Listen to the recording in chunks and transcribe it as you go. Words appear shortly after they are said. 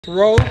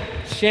Throw,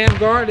 sham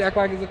guard, act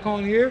like it's a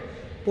cone here.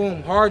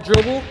 Boom, hard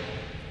dribble,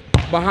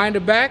 behind the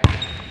back.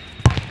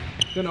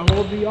 Gonna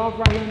hold the off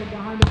right here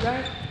behind the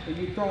back, and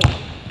you throw it.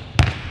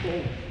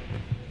 Boom,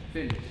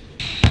 finish.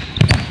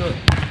 Good.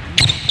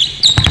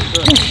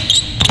 Good.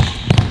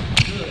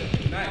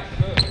 Good. Nice.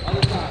 Good.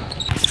 Other side.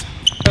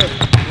 Good.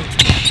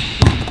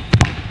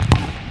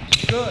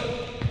 Good.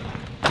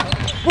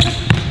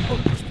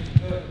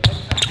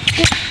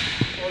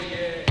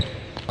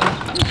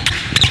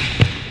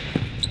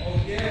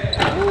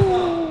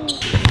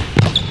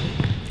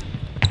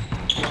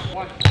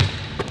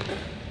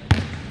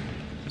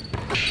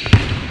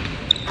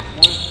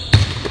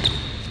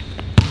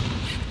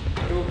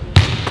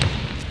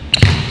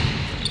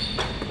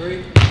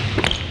 Three,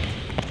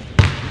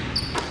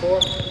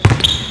 4,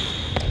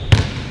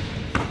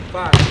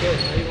 5. Good.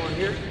 Now you going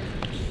here?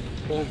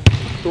 Boom.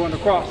 Throwing the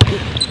cross.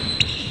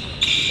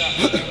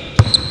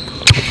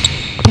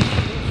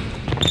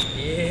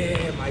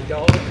 Yeah, my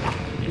dog.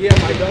 Yeah,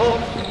 my dog.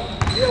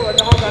 Yeah, my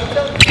dog. Gotta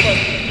tell you.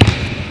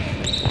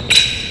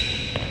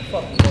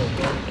 Fucking go,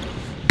 bro.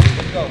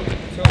 Let's go.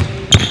 2,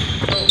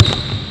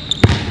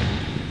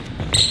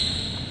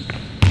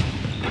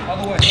 2.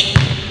 Other way.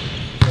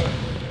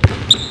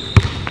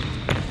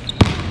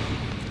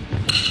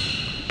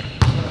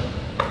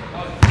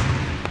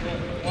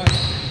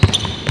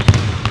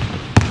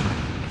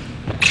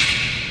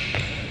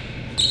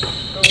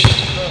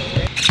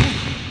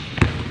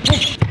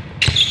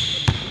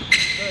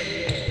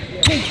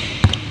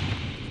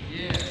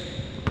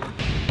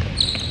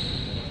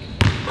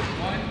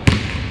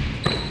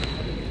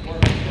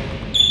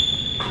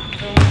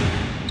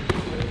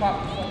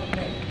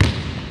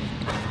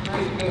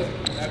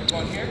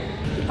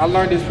 I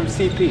learned this from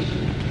CP.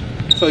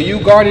 So you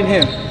guarded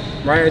him,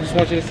 right? I just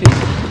want you to see.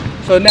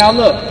 So now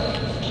look.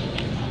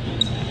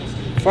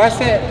 If I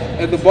said,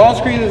 if the ball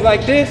screen is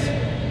like this,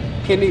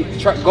 can he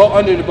go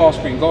under the ball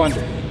screen? Go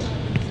under.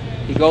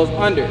 He goes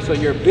under. So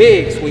you're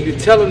big. So when you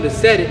tell him to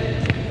set it,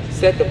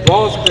 set the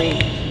ball screen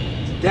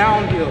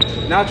downhill.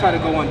 Now try to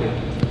go under.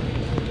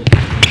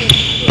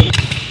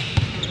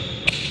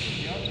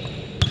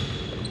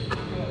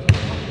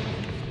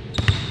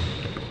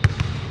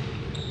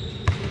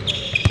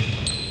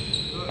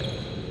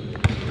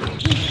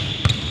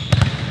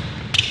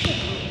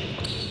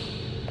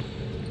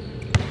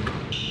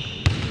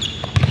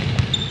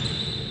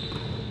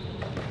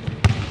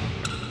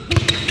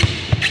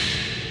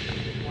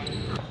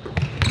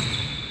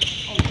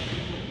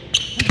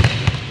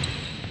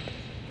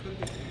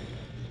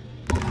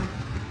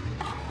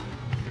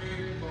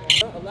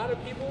 A lot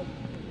of people,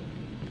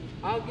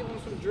 I'll give them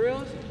some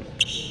drills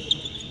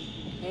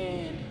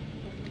and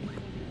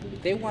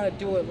they want to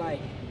do it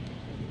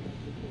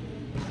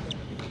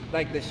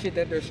like the shit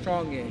that they're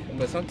strong in.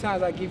 But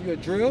sometimes I give you a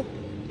drill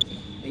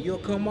and you'll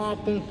come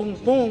off boom, boom,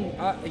 boom,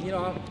 you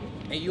know,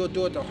 and you'll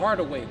do it the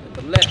harder way with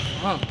the left.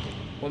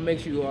 What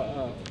makes you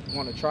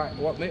want to try?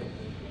 What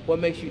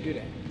makes you do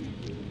that?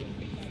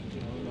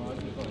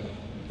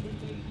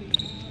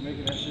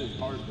 Making that shit as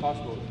hard as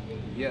possible.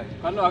 Yeah.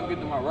 I know I can get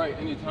to my right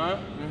anytime.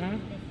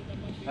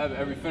 Have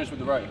every finish with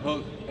the right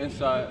hook,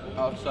 inside,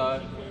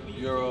 outside,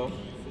 euro,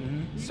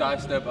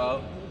 side step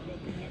out.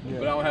 Yeah.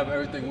 But I don't have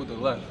everything with the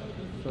left.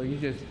 So you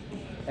just,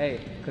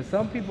 hey, because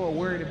some people are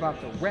worried about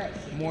the rep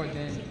more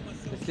than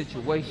the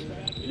situation.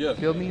 Yeah.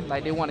 Feel me?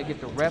 Like they want to get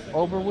the rep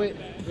over with.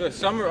 Yeah,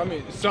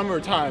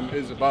 summertime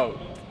is about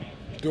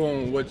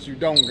doing what you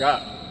don't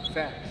got.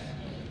 Facts.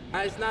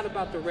 It's not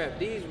about the rep.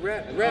 These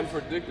reps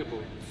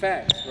unpredictable.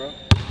 Facts, bro.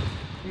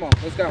 Come on,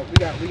 let's go.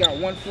 We got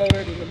one floater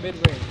in the mid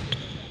range.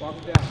 Walk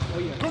it down. Oh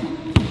yeah.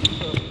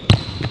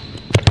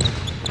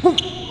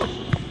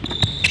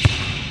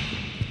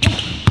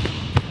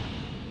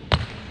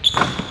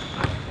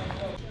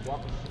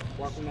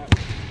 Walk them that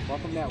way.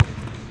 Walk them that way.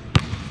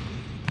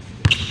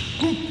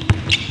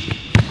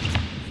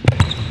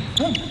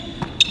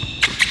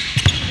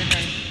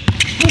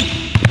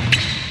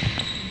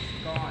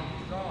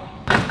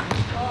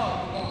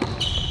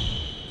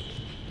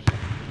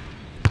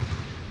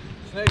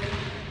 Snake.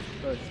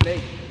 Good,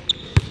 snake.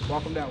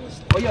 Walk him down.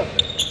 Oh yeah.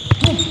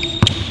 Boom.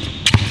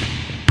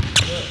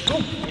 Good.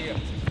 Boom. Oh yeah.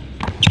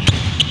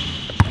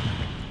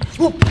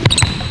 Boom.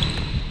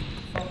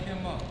 Fuck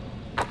him up.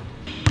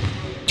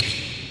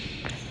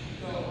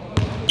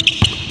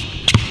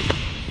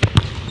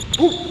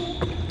 Boom.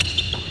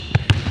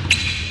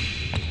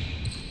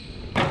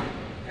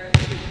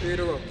 3 in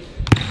a row.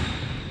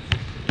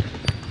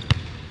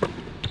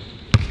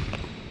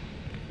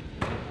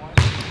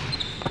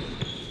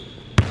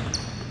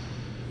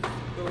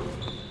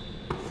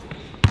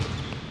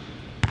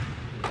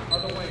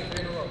 Other way, 3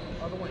 in a row.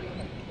 Other way, come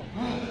on.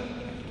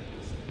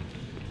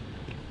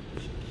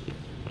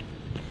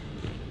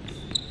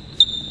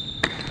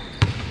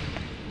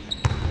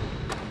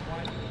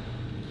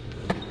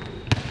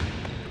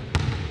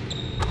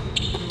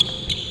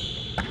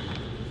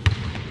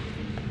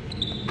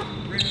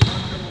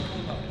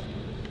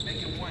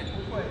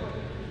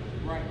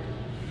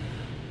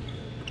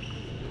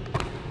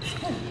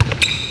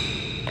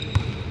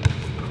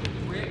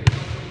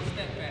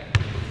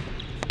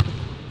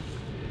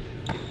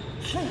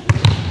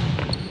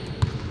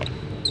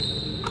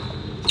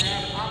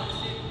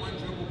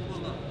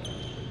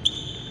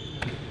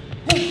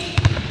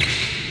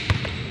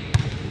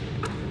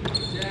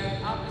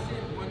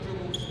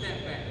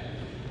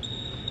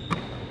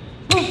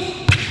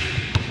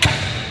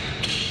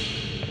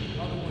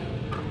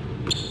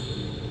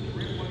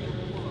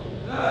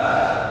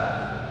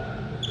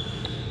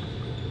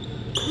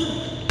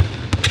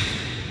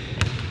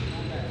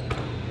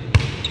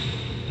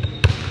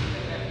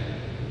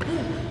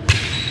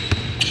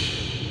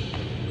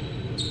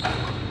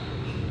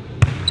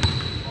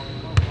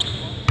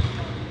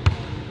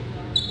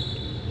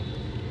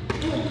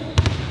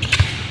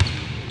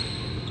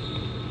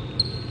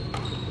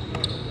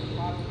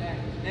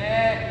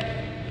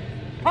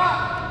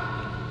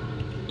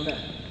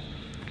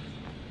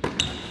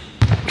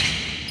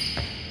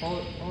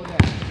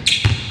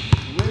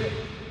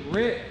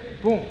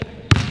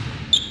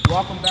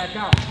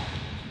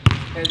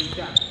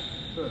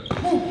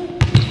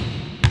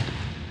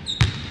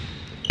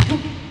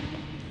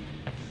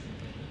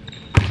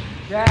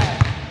 Jab.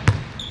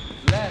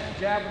 Left,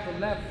 jab with the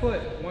left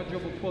foot. One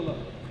dribble pull up.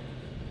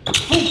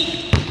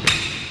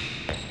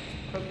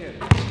 Hook it.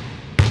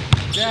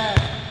 Jab.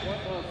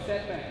 One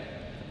setback.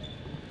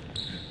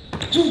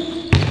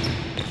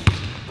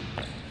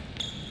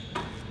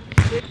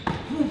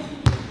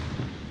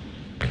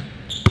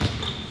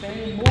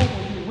 Same move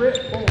when you rip,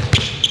 boom.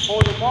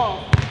 Hold them off.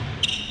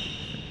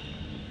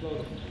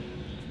 Close.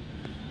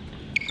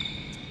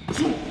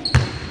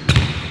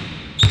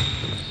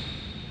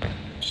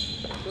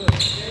 Good.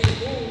 Same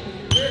move when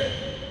you rip.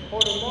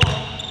 Hold them off.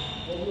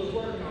 What we was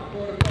working on.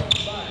 Hold them off the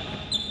body.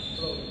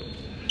 Close.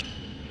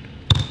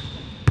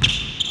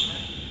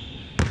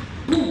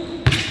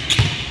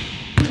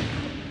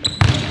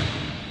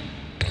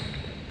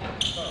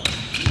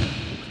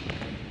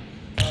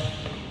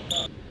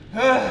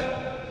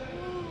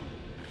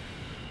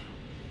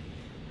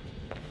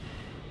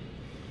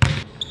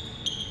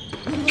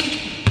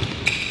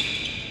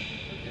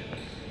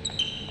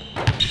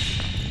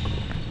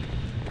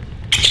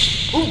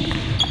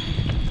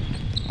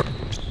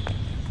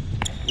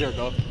 There we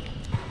go.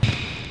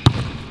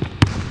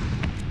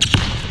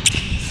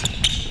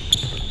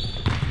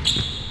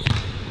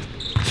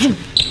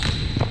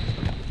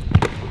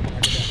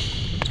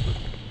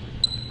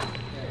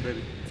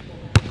 Baby.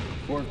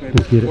 Forward, baby.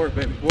 Forward,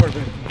 baby. Forward,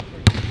 baby.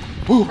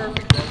 Woo.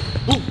 Perfect.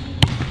 Woo.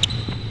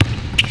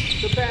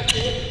 The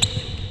basket.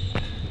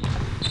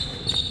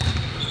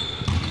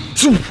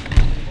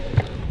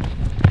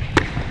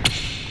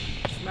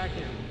 Smack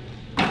him.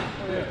 Oh,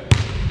 yeah.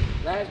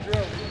 Last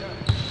drill.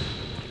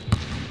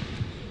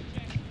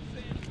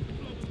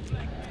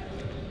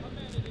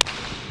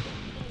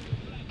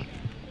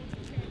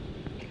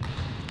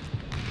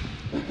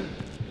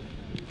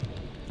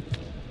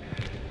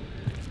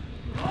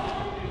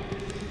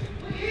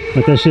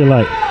 What that shit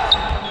like?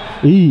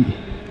 Eat.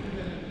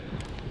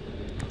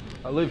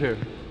 I live here.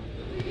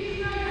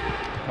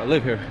 I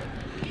live here.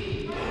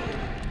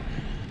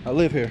 I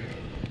live here.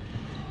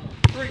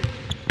 3.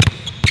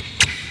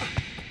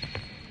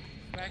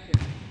 Smack him.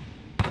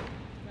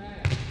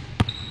 Smack.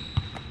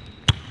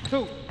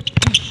 2.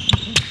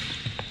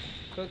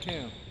 Cook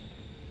him.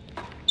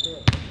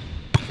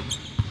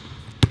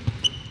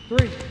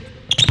 3.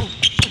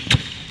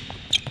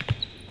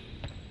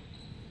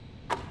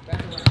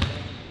 Back around.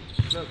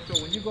 Look, so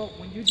when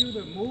you do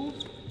the move,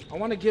 I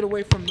want to get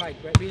away from like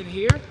being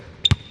here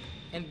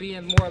and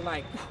being more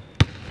like,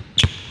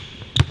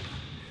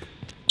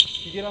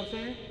 you get what I'm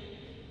saying?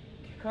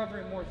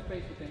 Covering more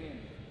space with the hand.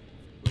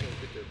 We're gonna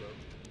get there, bro.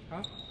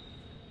 Huh?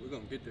 We're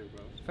gonna get there,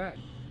 bro. Fact.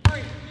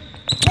 3.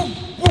 Boom,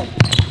 boom.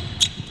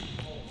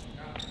 Oh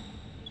my God.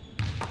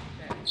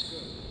 That's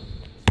good.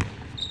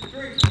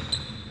 3.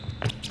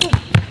 Boom,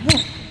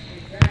 boom.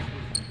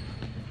 Exactly.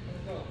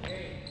 Let's go.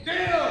 Hey.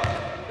 Deal!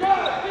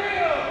 God,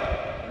 deal!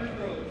 Free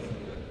throws.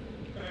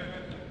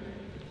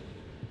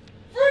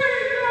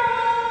 Free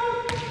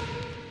throws!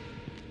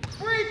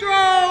 Free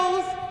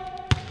throws!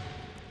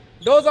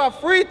 Those are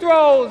free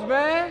throws,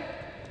 man.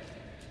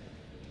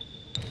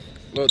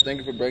 Well, thank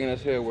you for bringing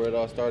us here where it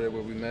all started,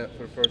 where we met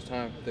for the first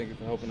time. Thank you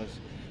for helping us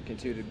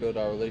continue to build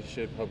our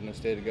relationship, helping us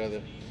stay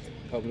together,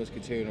 helping us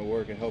continue to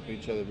work and helping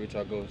each other reach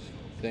our goals.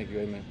 Thank you,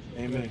 amen.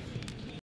 Amen.